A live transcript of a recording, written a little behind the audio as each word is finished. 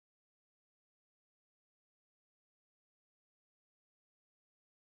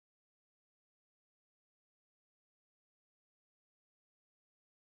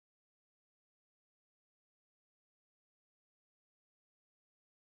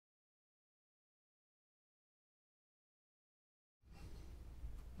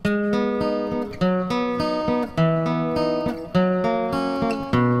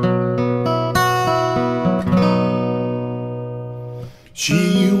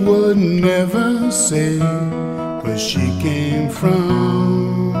would never say where she came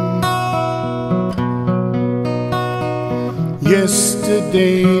from.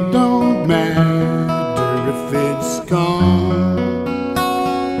 Yesterday don't matter if it's gone.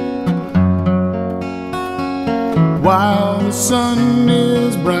 While the sun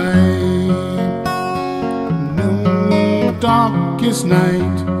is bright, no darkest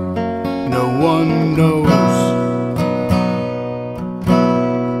night, no one knows.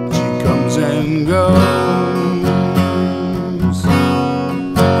 She comes and goes.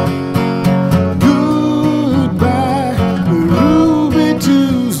 Goodbye, Ruby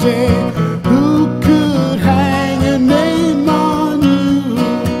Tuesday. Who could hang a name on you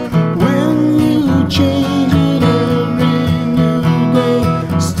when you change it every new day?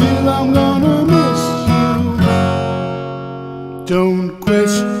 Still I'm gonna miss you. Don't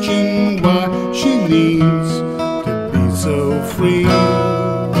question why she needs to be so free.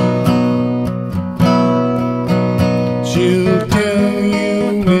 She'll tell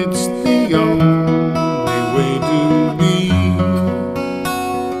you it's the only way to be.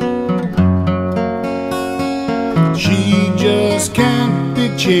 She just can't be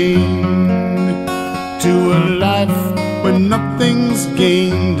chained to a life where nothing's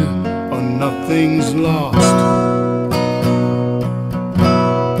gained or nothing's lost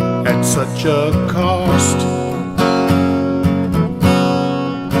at such a cost.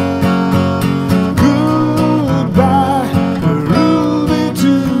 Goodbye, Ruby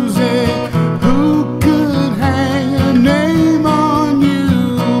Tuesday. Who could hang a name on you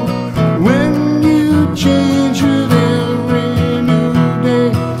when you change it every new day?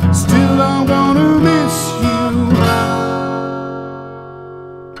 Still I'm gonna miss you.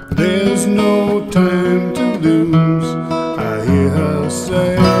 There's no time to lose, I hear her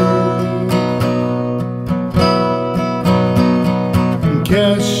say.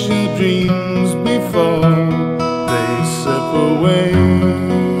 Cash your dreams before they slip away.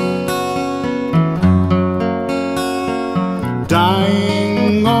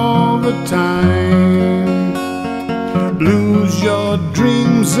 Dying all the time, lose your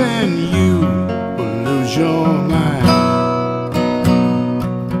dreams and you